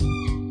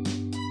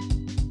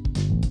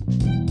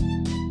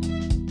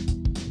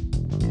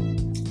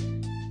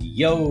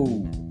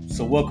Yo,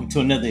 so welcome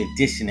to another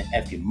edition of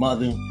F Your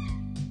Mother.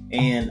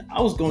 And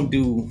I was going to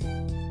do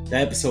the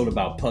episode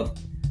about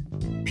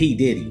P.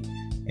 Diddy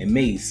and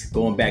Mace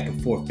going back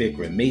and forth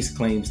bickering. Mace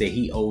claims that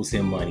he owes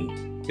him money.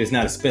 There's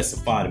not a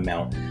specified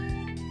amount.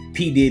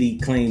 P. Diddy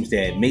claims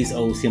that Mace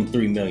owes him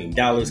 $3 million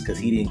because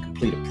he didn't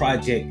complete a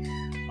project.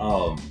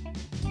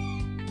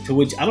 To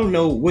which I don't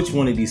know which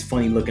one of these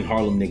funny looking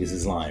Harlem niggas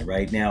is lying.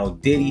 Right now,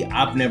 Diddy,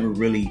 I've never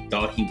really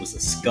thought he was a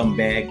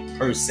scumbag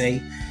per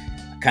se.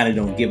 Kind of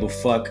don't give a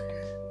fuck.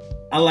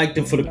 I liked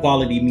him for the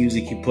quality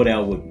music he put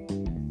out with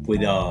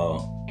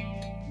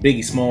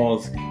Biggie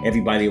Smalls,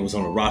 everybody that was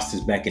on the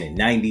rosters back in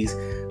the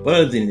 90s. But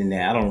other than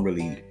that, I don't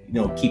really,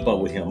 keep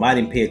up with him. I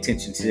didn't pay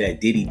attention to that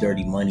Diddy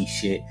Dirty Money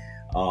shit.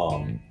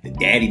 The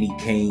Daddy Me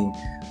Came,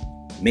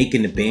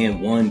 making the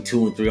band 1,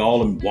 2, and 3, all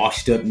them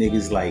washed up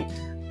niggas, like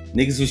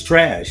niggas was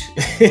trash.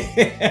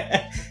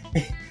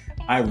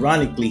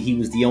 Ironically, he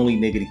was the only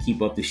nigga to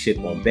keep up the ship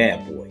on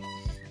Bad Boy.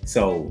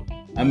 So,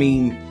 I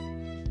mean,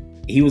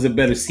 he was a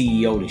better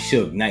CEO than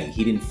Suge Knight.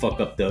 He didn't fuck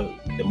up the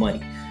money.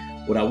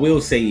 What I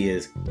will say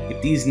is,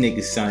 if these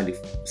niggas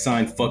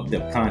signed fucked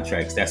up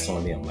contracts, that's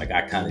on them. Like,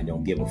 I kind of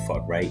don't give a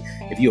fuck, right?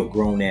 If you're a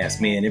grown ass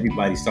man,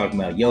 everybody's talking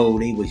about, yo,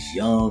 they was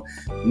young.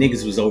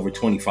 Niggas was over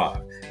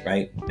 25,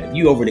 right? If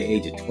you over the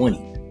age of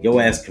 20,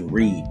 your ass can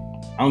read.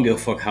 I don't give a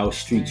fuck how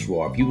street you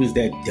are. If you was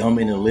that dumb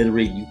and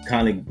illiterate, you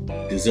kind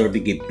of deserve to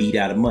get beat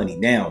out of money.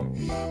 Now,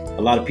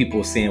 a lot of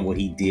people are saying what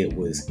he did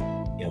was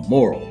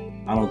immoral.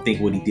 I don't think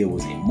what he did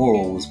was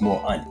immoral. It was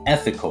more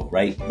unethical,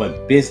 right?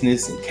 But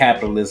business and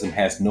capitalism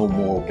has no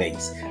moral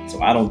base.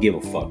 So I don't give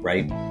a fuck,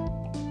 right?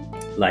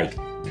 Like,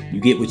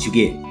 you get what you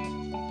get.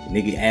 The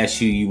nigga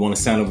asks you want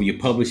to sign over your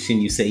publishing,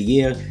 you say,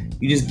 yeah,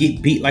 you just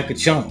get beat like a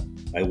chump.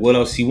 Like, what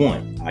else you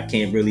want? I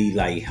can't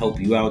really,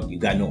 help you out. You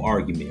got no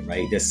argument,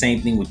 right? The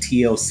same thing with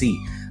TLC.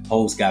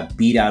 Hoes got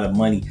beat out of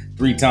money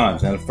 3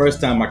 times. Now, the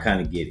first time, I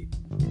kind of get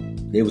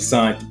it. They were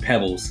signed to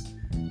Pebbles.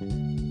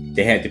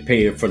 They had to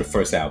pay her for the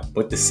first album.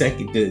 But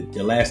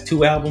the last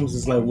 2 albums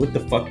is like, what the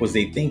fuck was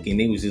they thinking?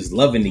 They was just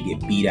loving to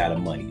get beat out of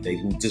money. They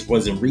just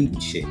wasn't reading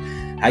shit.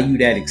 How you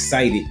that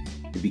excited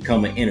to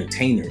become an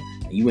entertainer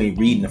and you ain't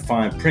reading the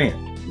fine print?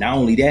 Not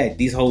only that,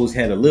 these hoes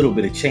had a little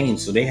bit of change,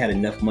 so they had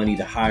enough money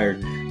to hire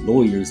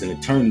lawyers and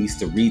attorneys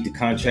to read the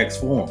contracts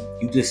for them.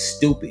 You just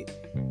stupid.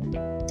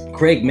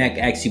 Craig Mack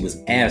actually was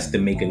asked to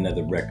make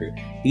another record.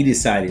 He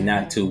decided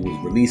not to,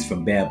 was released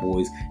from Bad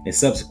Boys, and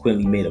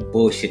subsequently made a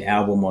bullshit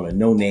album on a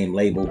no-name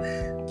label.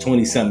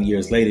 20-something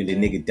years later, the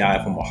nigga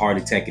died from a heart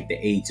attack at the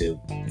age of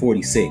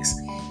 46.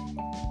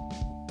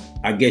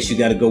 I guess you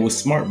gotta go with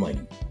smart money.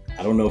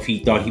 I don't know if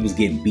he thought he was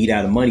getting beat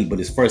out of money, but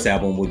his first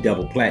album was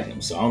double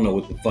platinum, so I don't know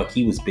what the fuck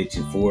he was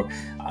bitching for.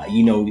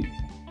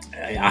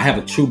 I have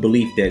a true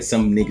belief that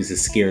some niggas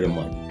is scared of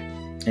money.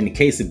 In the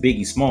case of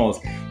Biggie Smalls,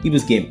 he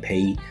was getting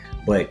paid,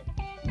 but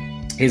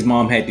his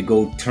mom had to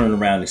go turn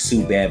around and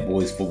sue Bad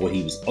Boys for what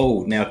he was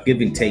owed. Now,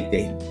 give and take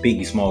that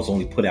Biggie Smalls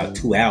only put out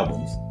 2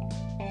 albums.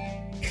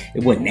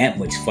 It wasn't that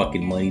much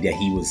fucking money that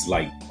he was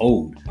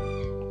owed.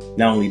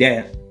 Not only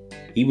that,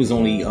 he was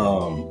only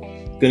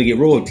gonna get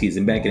royalties,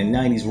 and back in the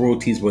 90s,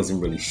 royalties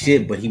wasn't really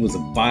shit, but he was a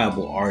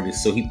viable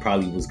artist, so he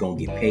probably was gonna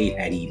get paid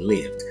had he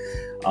lived.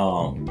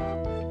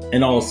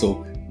 And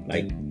also,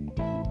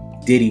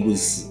 Diddy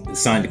was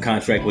signed a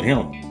contract with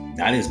him,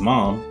 not his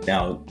mom.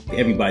 Now,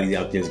 everybody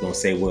out there is gonna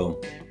say, well,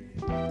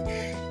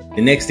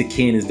 the next of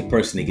kin is the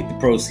person to get the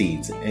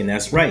proceeds, and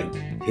that's right,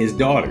 his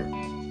daughter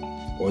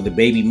or the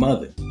baby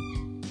mother.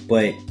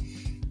 But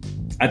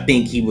I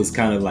think he was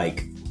kind of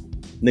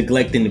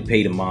neglecting to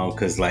pay the mom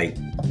because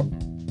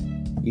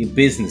you're a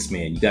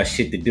businessman, you got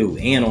shit to do.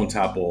 And on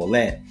top of all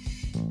that,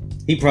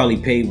 he probably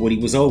paid what he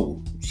was owed.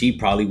 She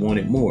probably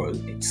wanted more.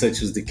 Such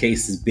was the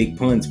case as Big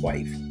Pun's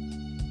wife.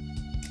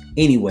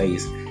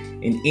 Anyways,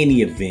 in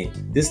any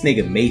event, this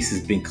nigga Mace has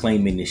been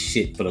claiming this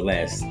shit for the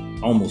last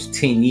almost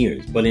 10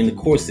 years. But in the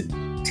course of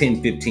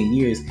 10, 15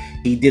 years,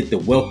 he did the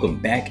Welcome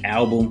Back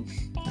album.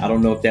 I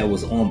don't know if that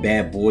was on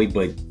Bad Boy,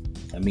 but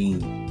I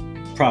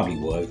mean, probably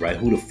was, right?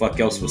 Who the fuck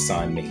else was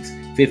signed Mace?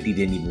 50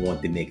 didn't even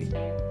want the nigga.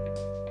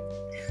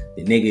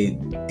 The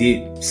nigga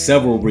did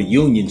several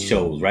reunion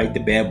shows, right?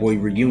 The Bad Boy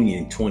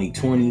reunion in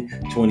 2020,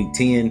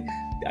 2010.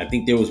 I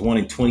think there was one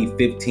in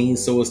 2015.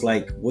 So it's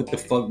like, what the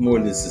fuck more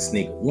does this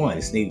nigga want?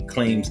 This nigga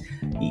claims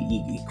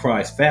he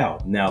cries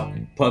foul. Now,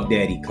 Puff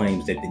Daddy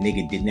claims that the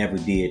nigga never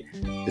did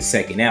the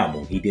second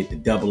album. He did the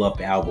Double Up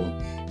album.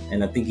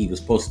 And I think he was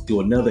supposed to do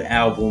another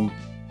album.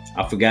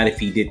 I forgot if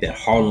he did that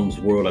Harlem's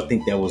World. I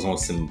think that was on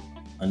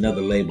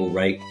another label,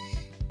 right?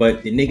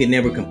 But the nigga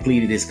never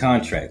completed his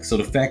contract. So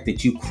the fact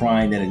that you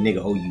crying that a nigga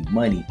owe you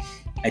money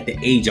at the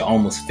age of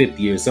almost 50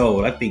 years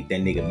old, I think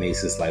that nigga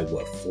Mace is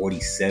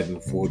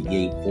 47,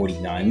 48,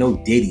 49. No,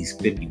 Diddy's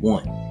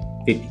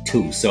 51,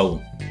 52.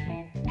 So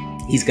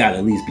he's got to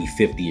at least be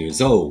 50 years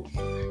old.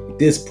 At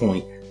this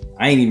point,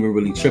 I ain't even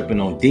really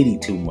tripping on Diddy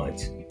too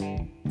much.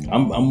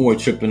 I'm more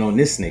tripping on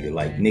this nigga.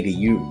 Nigga,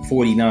 you're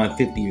 49,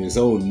 50 years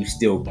old and you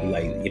still,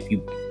 if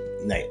you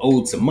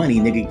owed some money,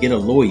 nigga, get a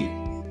lawyer.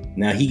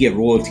 Now he get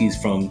royalties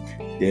from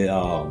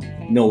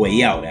the No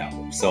Way Out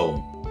album. So,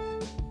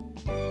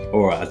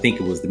 or I think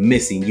it was the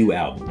Missing You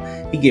album.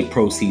 He get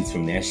proceeds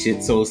from that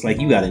shit. So it's like,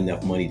 you got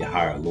enough money to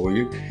hire a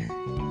lawyer.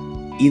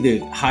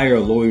 Either hire a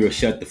lawyer or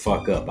shut the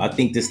fuck up. I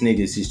think this nigga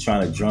is just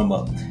trying to drum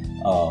up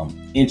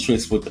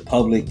interest with the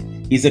public.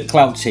 He's a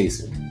clout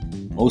chaser.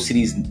 Most of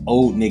these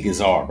old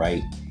niggas are,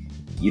 right?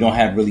 You don't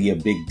have really a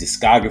big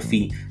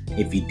discography.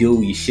 If you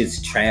do, your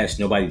shit's trash.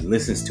 Nobody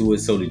listens to it.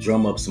 So to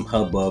drum up some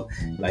hubbub,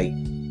 like,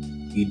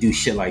 you do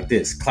shit like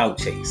this, clout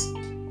chase,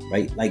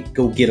 right? Like,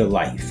 go get a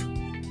life.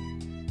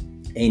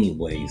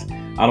 Anyways,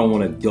 I don't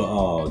want to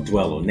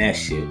dwell on that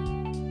shit.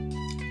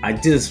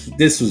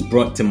 This was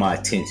brought to my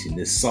attention.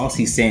 This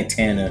Saucy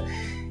Santana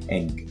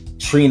and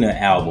Trina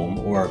album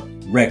or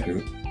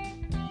record.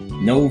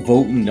 No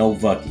voting, no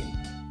vucking.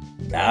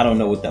 Now, I don't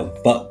know what the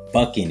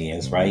vucking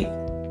is, right?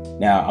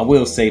 Now, I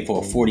will say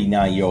for a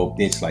 49-year-old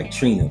bitch like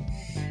Trina,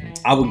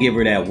 I would give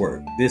her that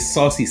work. This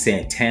Saucy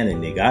Santana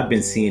nigga, I've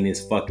been seeing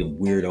this fucking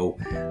weirdo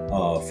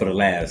for the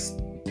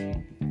last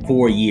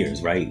 4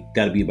 years, right?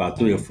 Got to be about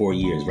 3 or 4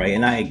 years, right?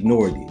 And I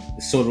ignored it.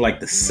 It's sort of like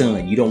the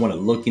sun. You don't want to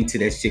look into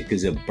that shit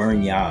because it'll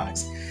burn your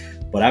eyes.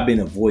 But I've been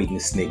avoiding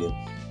this nigga,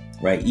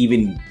 right?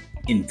 Even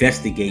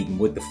investigating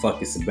what the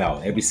fuck it's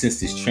about. Ever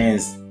since this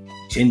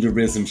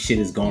transgenderism shit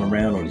has gone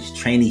around, or this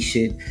tranny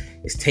shit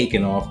is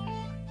taken off,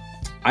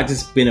 I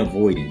just been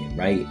avoiding it,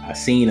 right? I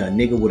seen a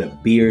nigga with a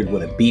beard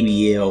with a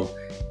BBL,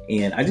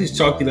 and I just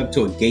chalked it up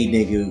to a gay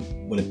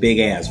nigga with a big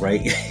ass,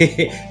 right?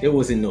 There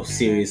wasn't no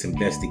serious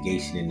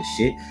investigation in the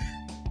shit.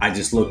 I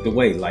just looked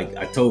away. Like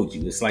I told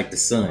you, it's like the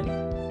sun.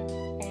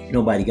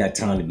 Nobody got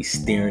time to be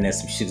staring at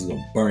some shit that's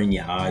gonna burn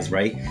your eyes,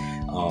 right?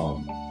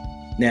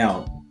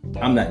 Now,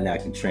 I'm not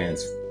knocking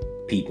trans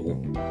people,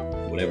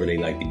 whatever they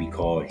like to be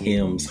called,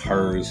 hims,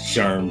 hers,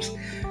 sherms,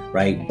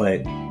 right?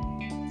 But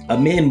a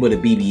man with a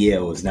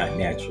BBL is not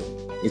natural.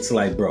 It's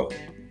like, bro,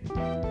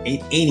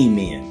 any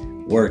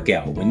man work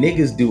out. When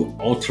niggas do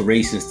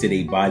alterations to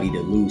their body to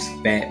lose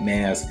fat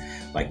mass,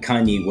 like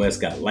Kanye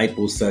West got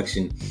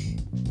liposuction,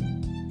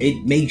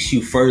 it makes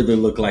you further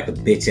look like a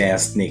bitch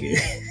ass nigga.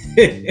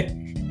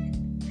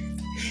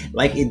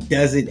 Like, it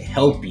doesn't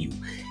help you.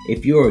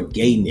 If you're a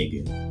gay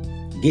nigga,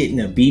 getting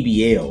a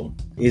BBL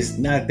is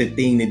not the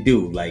thing to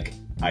do. Like,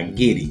 I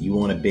get it. You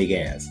want a big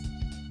ass.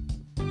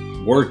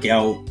 Work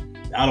out,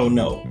 I don't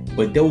know.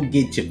 But don't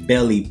get your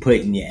belly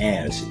put in your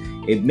ass.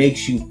 It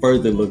makes you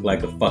further look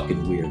like a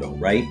fucking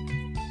weirdo, right?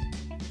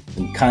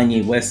 And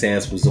Kanye West's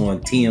ass was on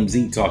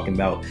TMZ talking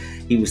about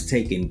he was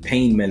taking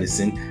pain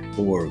medicine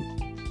for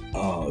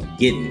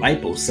getting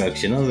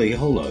liposuction. I was like,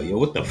 hold on, yo,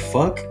 what the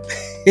fuck?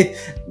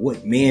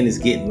 What man is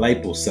getting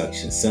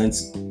liposuction, son?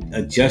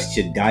 Adjust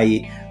your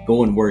diet,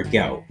 go and work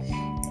out.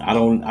 I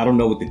don't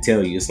know what to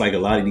tell you. It's like a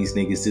lot of these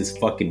niggas just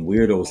fucking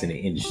weirdos in the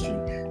industry.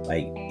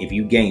 Like, if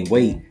you gain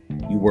weight,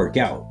 you work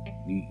out.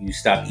 You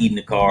stop eating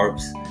the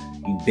carbs.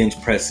 You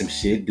bench press some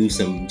shit. Do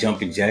some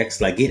jumping jacks.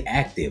 Like, get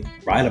active.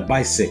 Ride a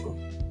bicycle.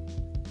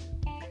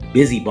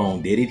 Busy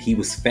Bone did it. He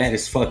was fat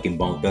as fucking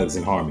Bone Thugs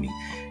and Harmony.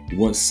 He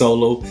went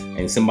solo,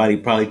 and somebody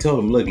probably told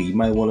him, look, you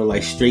might want to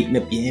like straighten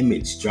up your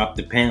image, drop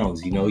the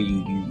pounds. You know,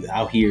 you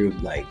out here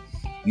like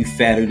you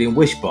fatter than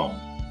Wishbone.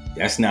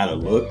 That's not a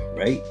look,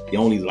 right? The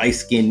only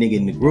light-skinned nigga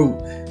in the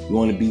group. You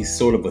want to be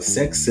sort of a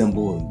sex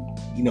symbol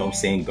and, you know what I'm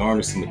saying,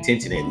 garner some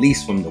attention, at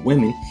least from the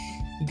women.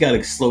 You got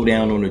to slow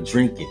down on the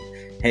drinking,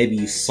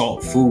 heavy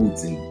salt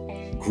foods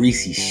and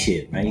greasy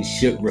shit, right?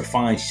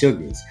 Refined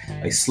sugars.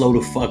 Like, slow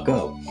the fuck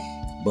up.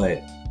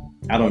 But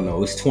I don't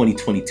know. It's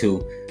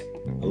 2022.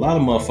 A lot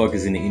of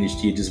motherfuckers in the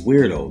industry are just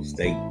weirdos.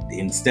 They,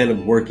 instead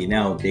of working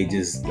out, they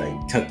just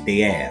like tuck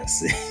their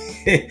ass.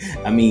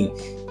 I mean,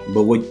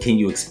 but what can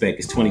you expect?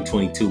 It's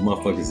 2022.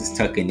 Motherfuckers is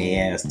tucking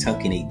their ass,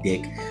 tucking their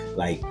dick.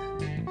 Like,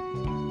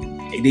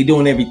 they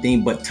doing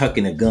everything but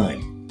tucking a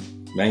gun,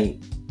 right?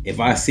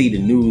 If I see the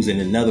news and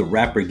another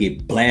rapper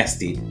get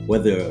blasted,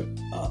 whether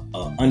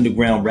a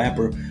underground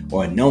rapper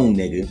or a known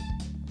nigga,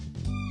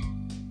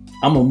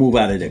 I'm gonna move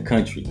out of the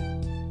country.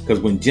 Because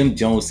when Jim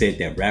Jones said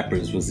that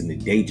rappers was an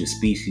endangered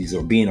species,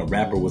 or being a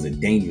rapper was a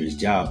dangerous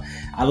job,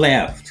 I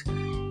laughed.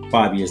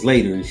 5 years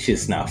later,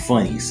 shit's not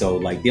funny. So,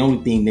 like, the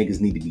only thing niggas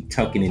need to be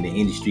tucking in the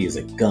industry is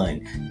a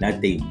gun.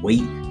 Not they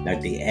weight,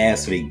 not they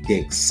ass or they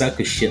dick.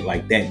 Sucker shit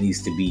like that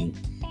needs to be,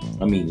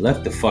 I mean,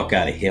 left the fuck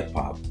out of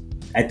hip-hop.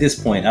 At this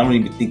point, I don't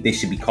even think they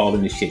should be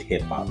calling this shit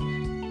hip-hop.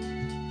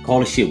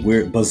 Call this shit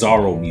weird,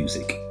 bizarro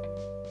music.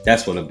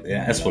 That's what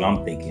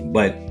I'm thinking.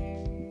 But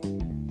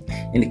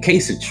in the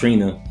case of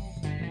Trina,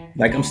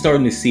 like, I'm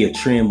starting to see a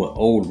trend with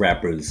old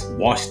rappers,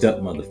 washed up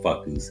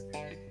motherfuckers.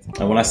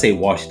 And when I say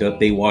washed up,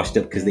 they washed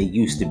up because they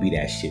used to be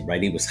that shit,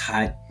 right? It was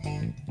hot,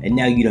 and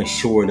now you done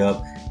shored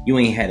up. You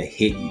ain't had a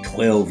hit in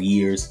 12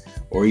 years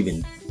or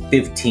even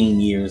 15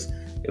 years.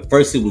 At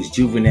first it was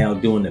Juvenile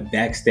doing the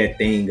backs that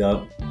thing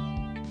up.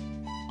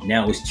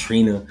 Now it's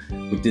Trina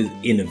with this,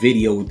 in the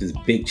video with this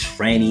big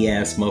tranny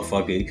ass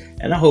motherfucker.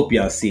 And I hope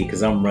y'all see it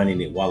because I'm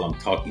running it while I'm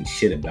talking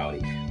shit about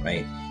it,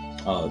 right?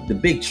 The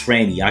big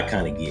tranny I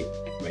kind of get.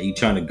 Right? You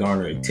trying to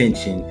garner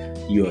attention.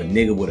 You're a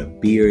nigga with a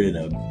beard and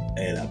a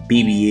a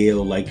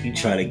BBL, like you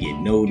try to get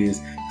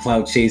noticed.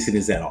 Clout chasing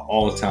is at an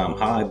all-time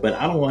high, but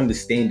I don't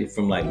understand it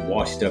from like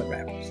washed up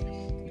rappers.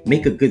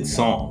 Make a good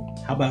song.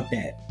 How about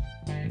that?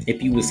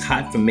 If you was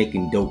hot for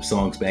making dope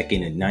songs back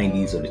in the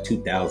 90s or the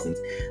 2000s,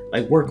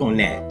 like work on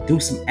that. Do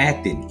some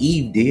acting.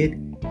 Eve did.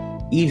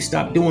 Eve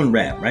stopped doing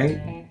rap, right?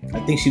 I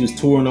think she was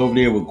touring over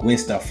there with Gwen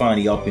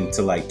Stefani up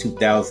until like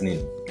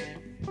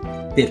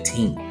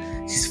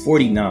 2015. She's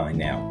 49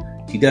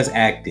 now. She does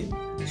acting.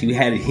 She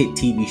had a hit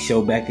TV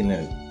show back in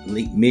the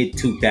late mid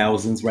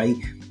 2000s, right?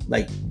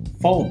 Like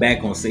fall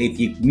back on, say, if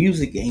your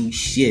music ain't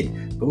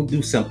shit, go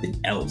do something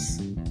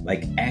else,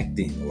 like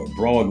acting or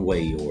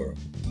Broadway or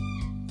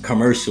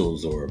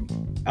commercials or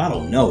I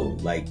don't know,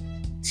 like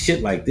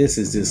shit like this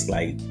is just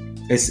like,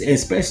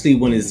 especially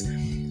when it's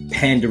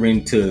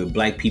pandering to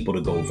black people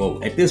to go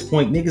vote. At this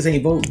point, niggas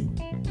ain't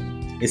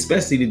voting,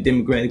 especially the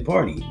Democratic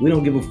Party. We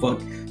don't give a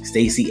fuck.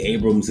 Stacey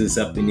Abrams is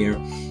up in there.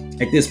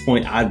 At this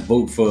point, I'd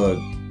vote for,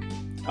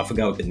 I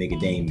forgot what the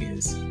nigga name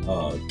is,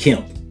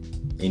 Kemp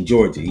in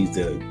Georgia. He's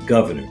the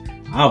governor.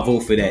 I'll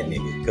vote for that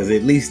nigga because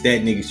at least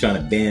that nigga's trying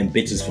to ban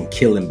bitches from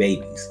killing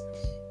babies.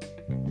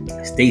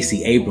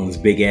 Stacey Abrams'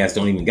 big ass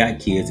don't even got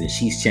kids and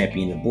she's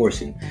championing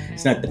abortion.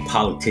 It's not the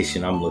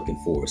politician I'm looking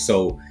for.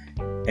 So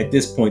at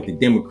this point, the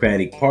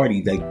Democratic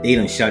Party, like they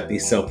done shot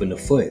themselves in the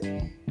foot.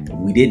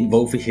 We didn't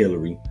vote for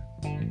Hillary.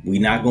 We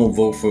not gonna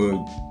vote for,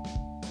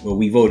 well,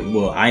 we voted,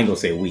 well, I ain't gonna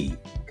say we,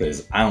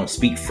 because I don't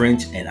speak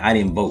French and I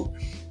didn't vote.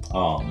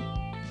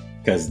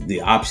 Because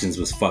the options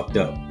was fucked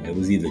up. It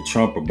was either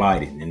Trump or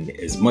Biden. And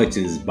as much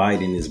as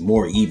Biden is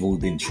more evil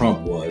than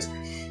Trump was,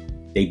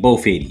 they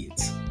both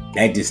idiots.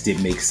 That just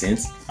didn't make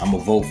sense. I'm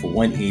gonna vote for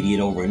one idiot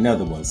over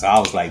another one. So I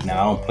was like, nah,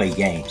 I don't play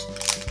games.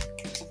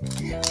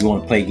 You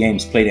wanna play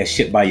games, play that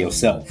shit by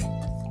yourself.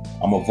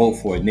 I'm gonna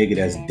vote for a nigga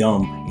that's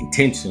dumb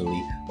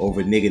intentionally over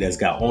a nigga that's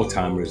got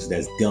Alzheimer's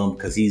that's dumb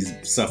because he's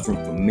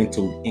suffering from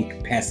mental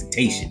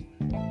incapacitation.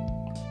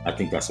 I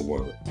think that's a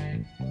word.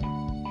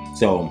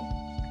 So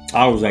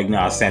I was like,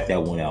 nah, I sat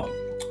that one out.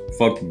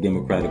 Fuck the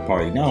Democratic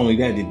Party. Not only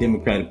that, the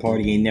Democratic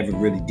Party ain't never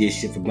really did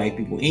shit for black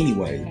people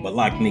anyway, but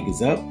lock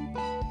niggas up,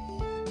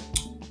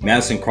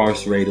 mass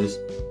incarcerators,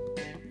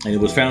 and it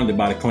was founded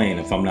by the Klan,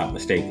 if I'm not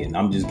mistaken.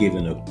 I'm just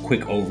giving a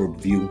quick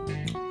overview.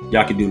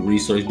 Y'all can do the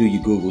research, do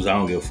your Googles, I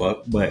don't give a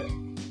fuck. But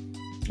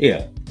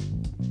yeah,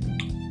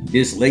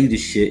 this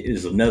latest shit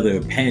is another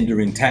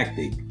pandering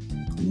tactic.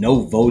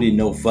 No voting,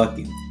 no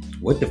fucking.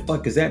 What the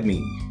fuck does that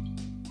mean?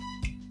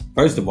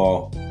 First of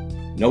all,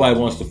 nobody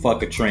wants to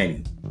fuck a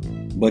tranny,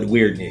 but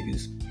weird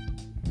niggas.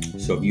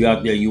 So if you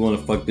out there, you want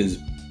to fuck this.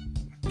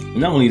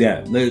 Not only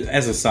that,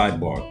 as a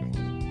sidebar,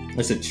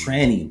 it's a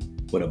tranny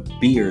with a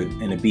beard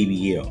and a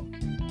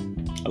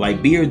BBL.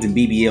 Like beards and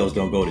BBLs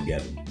don't go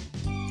together.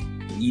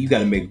 You got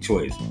to make a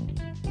choice.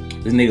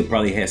 This nigga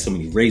probably had so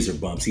many razor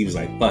bumps. He was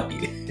like, fuck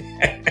it.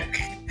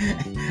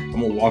 I'm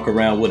going to walk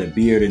around with a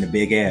beard and a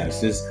big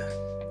ass. Just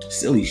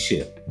silly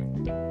shit.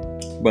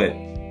 But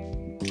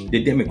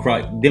the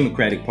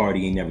Democratic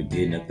Party ain't never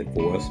did nothing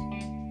for us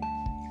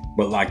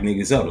but lock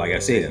niggas up, like I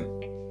said.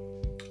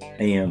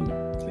 And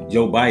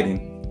Joe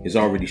Biden has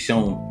already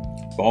shown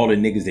for all the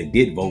niggas that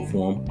did vote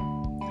for him,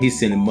 he's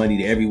sending money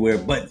to everywhere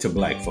but to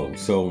black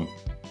folks. So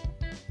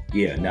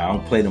yeah, now I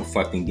don't play them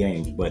fucking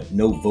games, but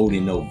no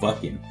voting, no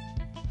fucking.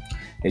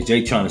 Is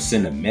Jay trying to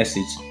send a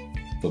message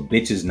for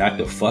bitches not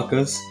to fuck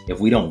us if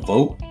we don't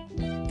vote?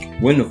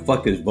 When the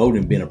fuck has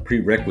voting been a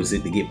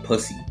prerequisite to get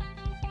pussy?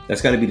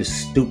 That's got to be the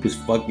stupidest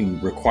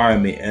fucking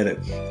requirement at a,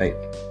 like,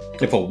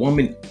 if a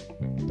woman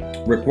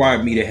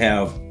required me to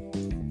have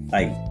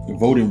like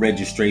voting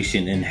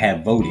registration and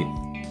have voted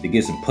to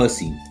get some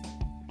pussy,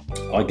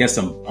 I guess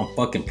I'm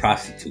fucking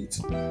prostitutes.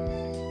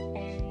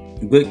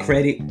 Good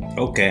credit,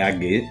 okay, I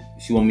get it.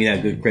 She want me to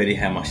have good credit,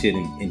 have my shit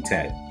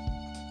intact.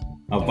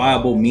 A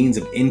viable means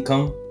of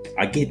income,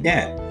 I get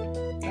that.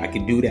 I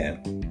can do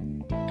that.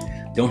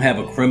 Don't have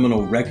a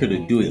criminal record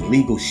to do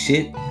illegal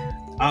shit,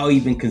 I'll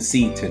even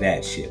concede to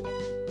that shit.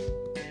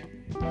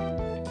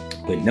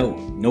 But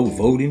no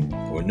voting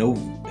or no.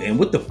 And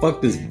what the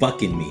fuck does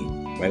fucking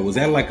mean? Right? Was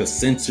that like a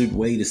censored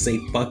way to say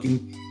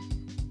fucking?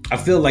 I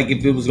feel like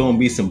if it was gonna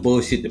be some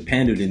bullshit to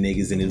pander to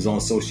niggas and it was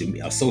on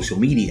social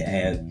media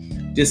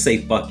ad, just say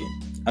fucking.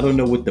 I don't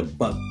know what the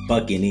fuck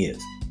fucking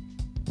is.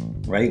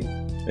 Right?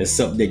 It's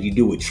something that you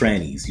do with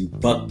trannies. You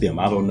fuck them.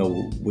 I don't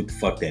know what the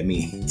fuck that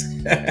means.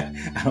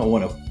 I don't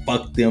want to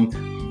fuck them,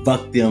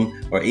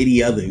 or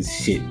any other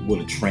shit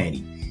with a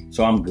tranny.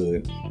 So I'm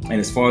good. And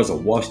as far as a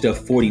washed up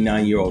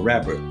 49-year-old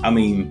rapper, I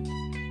mean,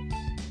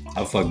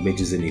 I fuck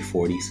bitches in their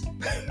 40s.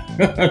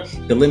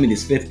 The limit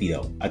is 50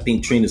 though. I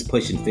think Trina's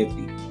pushing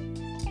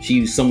 50.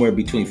 She's somewhere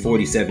between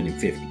 47 and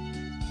 50.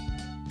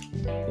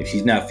 If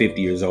she's not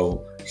 50 years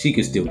old, she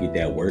could still get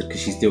that work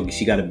because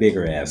she got a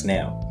bigger ass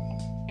now.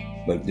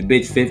 But if the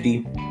bitch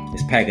 50,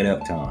 it's pack it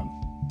up time.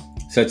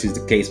 Such is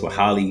the case with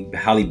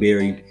Halle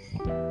Berry,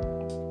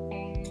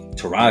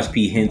 Taraji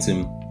P.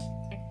 Henson,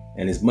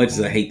 and as much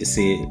as I hate to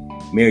say it,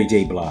 Mary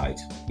J. Blige,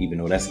 even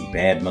though that's a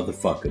bad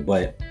motherfucker.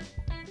 But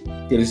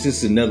It's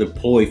just another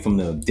ploy from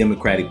the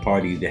Democratic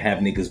Party to have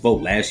niggas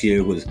vote. Last year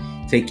it was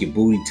take your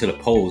booty to the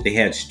polls. They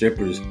had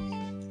strippers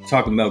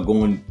talking about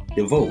going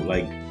to vote.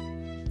 Like,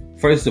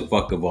 first of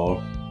all,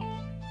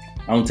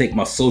 I don't take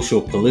my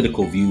social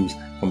political views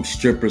from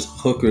strippers,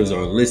 hookers,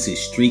 or illicit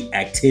street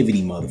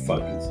activity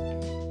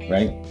motherfuckers,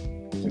 right?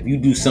 If you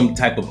do some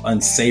type of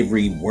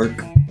unsavory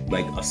work,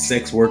 like a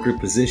sex worker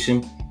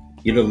position,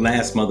 you're the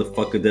last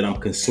motherfucker that I'm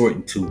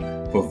consorting to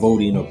for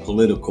voting or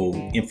political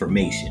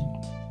information.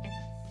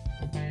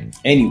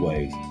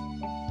 Anyways,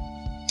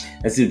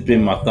 that's just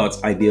been my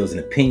thoughts, ideals,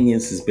 and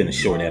opinions. It's been a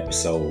short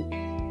episode.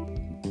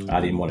 I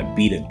didn't want to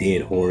beat a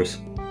dead horse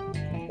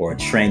or a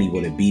tranny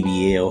with a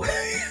BBL.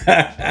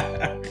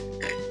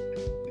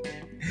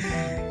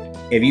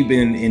 If you've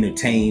been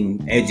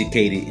entertained,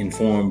 educated,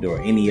 informed, or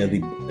any of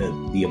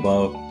the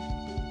above,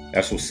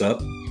 that's what's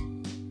up.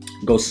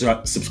 Go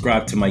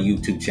subscribe to my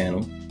YouTube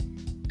channel.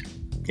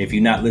 If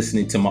you're not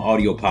listening to my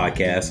audio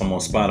podcast, I'm on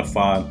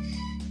Spotify.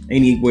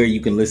 Anywhere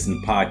you can listen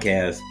to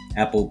podcasts,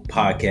 Apple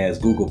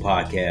Podcasts, Google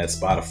Podcasts,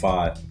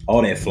 Spotify,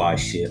 all that fly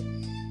shit.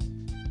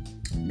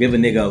 Give a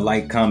nigga a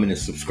like, comment, and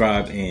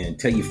subscribe, and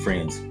tell your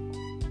friends.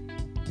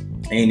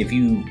 And if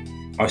you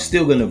are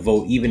still gonna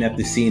vote even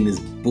after seeing this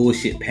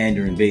bullshit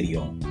pandering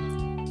video,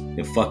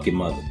 then fuck your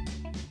mother.